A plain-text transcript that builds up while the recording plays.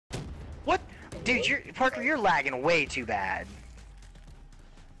What? Dude, Parker, you're lagging way too bad.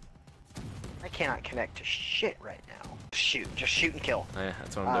 I cannot connect to shit right now. Shoot, just shoot and kill. Yeah,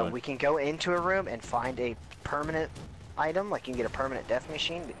 that's what I'm doing. We can go into a room and find a permanent item, like you can get a permanent death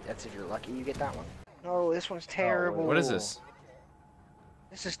machine. That's if you're lucky you get that one. No, this one's terrible. What is this?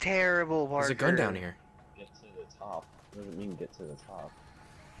 This is terrible, Parker. There's a gun down here. Get to the top. What does it mean, get to the top?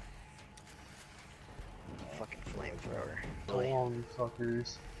 Fucking flamethrower. Go on, you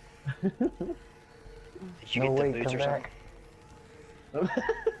fuckers. Did you get the boots or something?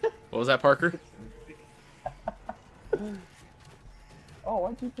 What was that, Parker? Oh,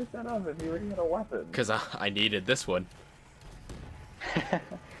 why'd you pick that up if you already had a weapon? Because I needed this one.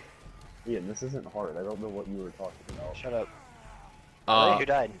 Ian, this isn't hard. I don't know what you were talking about. Shut up. Wait, who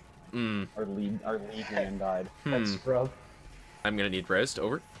died? Our lead man died. That's scrub. I'm gonna need rest.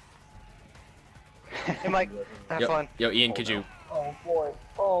 Over. Hey, Mike. Have fun. Yo, Ian, could you? Oh boy.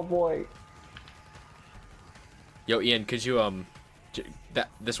 Oh boy. Yo, Ian, could you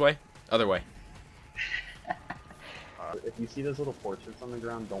this way? Other way. If you see those little portraits on the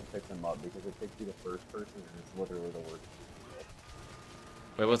ground, don't pick them up because it takes you to first person and it's literally the worst.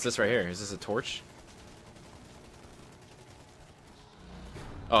 Wait, what's this right here? Is this a torch?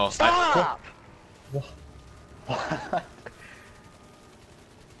 Oh, Stop!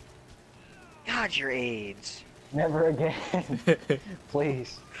 God, your AIDS. Never again.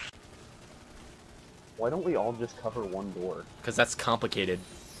 Please. Why don't we all just cover one door? Because that's complicated.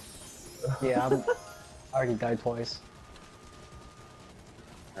 Yeah, I already died twice.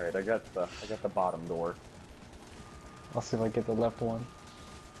 Alright, I got the bottom door. I'll see if I get the left one.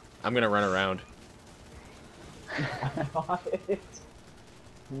 I'm gonna run around.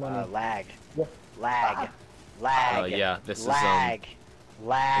 Money. Lag. Yeah. Lag. Lag. Yeah, this is Lag.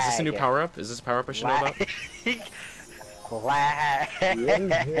 Lag. Is this a new power up? Is this a power up I should know about? Lag.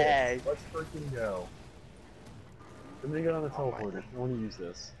 Let's freaking go. Somebody get on the teleporter. I want to use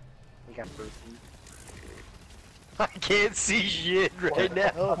this. We got person. I can't see shit right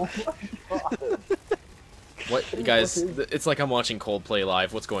now. What, guys? It's like I'm watching Coldplay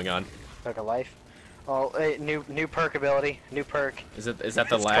live. What's going on? Like a life. Oh, hey, new perk ability. New perk. Is that the It's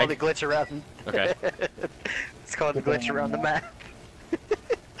called lag? the glitch around. Okay. It's called the glitch around the map.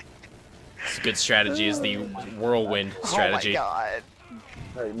 It's a good strategy. Is the whirlwind strategy. Oh my god.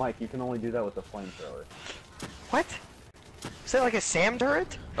 Alright, Mike, you can only do that with the flamethrower. What? Is that like a SAM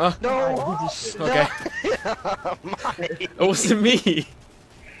turret? No. No. Okay. Mike. It wasn't me.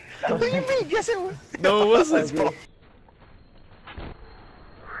 What do you mean? Yes, it was. No, it wasn't.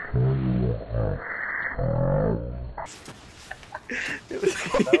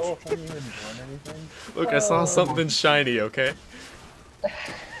 Look, I saw something shiny. Okay.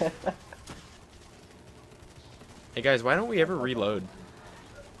 Hey guys, why don't we ever reload?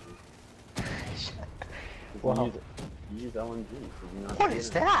 Wow. You use LNG. What is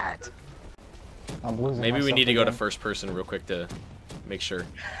that? I'm losing Maybe we myself need to go to again. first person real quick to make sure.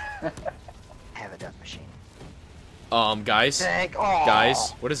 I have a death machine. Guys, Tank. Oh.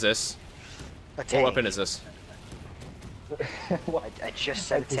 guys, what is this? A What tank. weapon is this? I just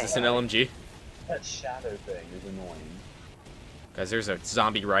said Is tank. this an LMG? That shadow thing is annoying. Guys, there's a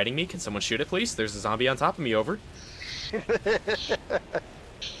zombie riding me. Can someone shoot it, please? There's a zombie on top of me. Over.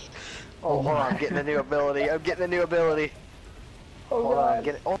 Oh, hold on. I'm getting a new ability. I'm getting a new ability. Oh Hold on. god.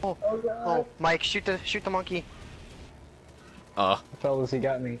 Get it. Oh. Oh. Mike, shoot the monkey. Fellas, he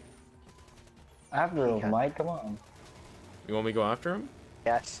got me. After He him, got- Mike, come on. You want me to go after him?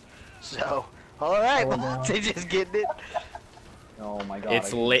 Yes. So. All right. Oh, Well, no. they just getting it. Oh my god, It's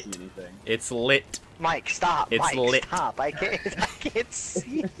I can't lit. see anything. It's lit. Mike, stop. It's Mike, lit. stop. I can't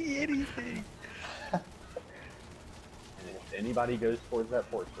see anything. And if anybody goes towards that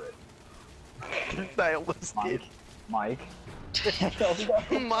portrait, I almost did. Mike.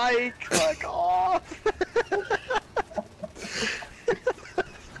 Mike, fuck off.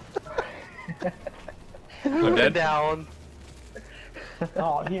 I'm dead. Down.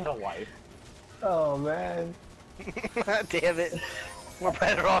 Oh, he had a wife. Oh man. Damn it. We're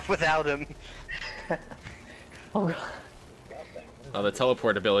better off without him. Oh god. Oh, the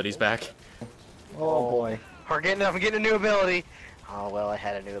teleport ability's back. Oh boy. I'm getting a new ability. Oh well, I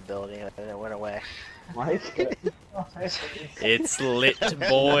had a new ability and it went away. Mike? It's lit,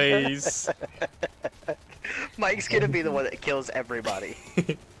 boys. Mike's gonna be the one that kills everybody.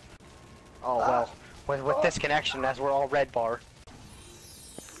 Oh well, with this connection, as we're all red bar.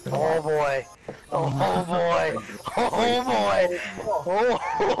 Oh boy. Oh boy. Oh boy.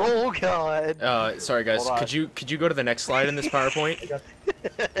 Oh god. Sorry guys. Hold on. Could you go to the next slide in this PowerPoint?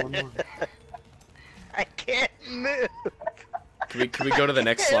 One more. I can't move. Can we go to the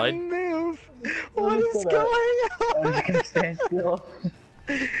next slide? Can't move. What is going I'm on? just gonna stand still.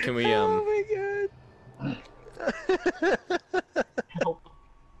 Can we Oh my god. Help.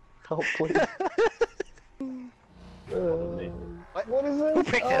 Help, please. What is this? Who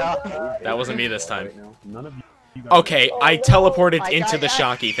picked it up? That wasn't me this time. Right now. None of you guys. Okay, I teleported I- into the I-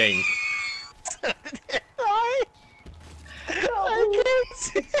 Shocky thing. I can't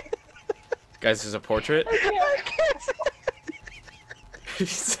see. Guys, there's a portrait. I can't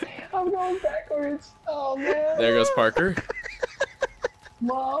see. I'm going backwards. Oh man. There goes Parker.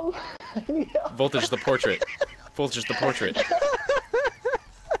 Mom. Yeah. Voltage the portrait. Voltage the portrait.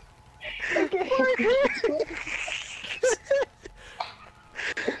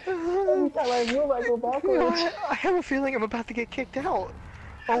 Every time I move, I go backwards. I have a feeling I'm about to get kicked out. Oh,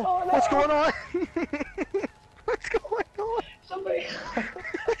 Oh, no. what's going on? What's going on? Somebody.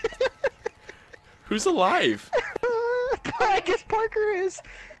 Who's alive? I guess Parker is.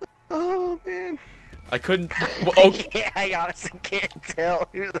 Oh man. I couldn't. Well, oh, I honestly can't tell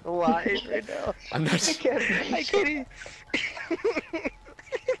who's alive right now. I'm not. I can't even.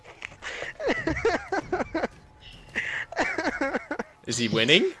 Is he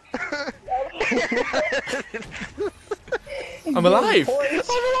winning? I'm alive. I'm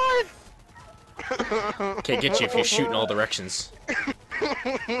alive! Can't get you if you shoot in all directions.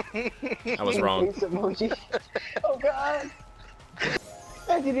 I was wrong. Face emoji. Oh god.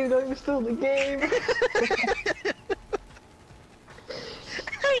 I didn't even know he was still in the game.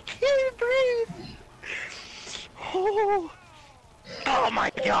 I can't breathe! Oh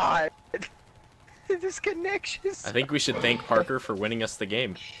my god! This connection is I think we should thank Parker for winning us the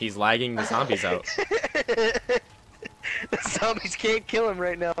game. He's lagging the zombies out. The zombies can't kill him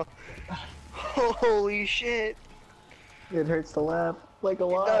right now. Holy shit. It hurts to laugh like a It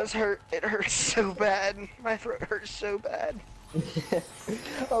lot. does hurt. It hurts so bad. My throat hurts so bad.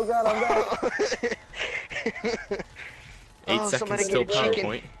 Oh god, I'm back. 8 Oh, seconds somebody till get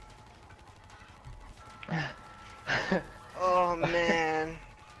chicken. PowerPoint. Oh man.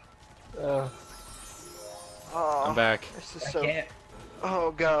 Oh, I'm back. This is so.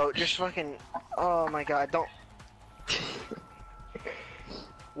 Oh, go. Just fucking. Oh my god. Don't.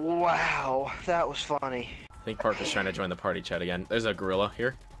 Wow. That was funny. I think Parker's trying to join the party chat again. There's a gorilla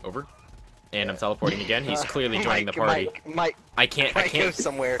here. Over. And I'm teleporting again. He's clearly joining the party. Mike I can't. I go can't.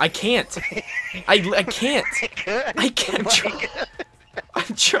 somewhere. I can't. I can't. I can't.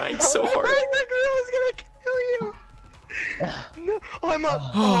 I'm trying so hard. The gorilla's gonna kill you. No. Oh, I'm up.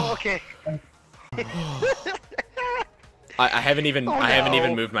 Oh, okay. I haven't even. Oh, I haven't even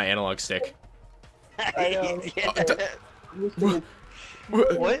no. moved my analog stick. I know.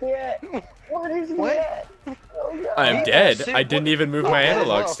 What? Yeah. What is What? that? Oh god. I am Hey, dead. Sid, I didn't what- even move Oh, my whoa,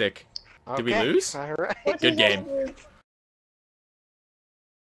 analog whoa. stick. Did we Okay, lose? All right. What's Good his game. name?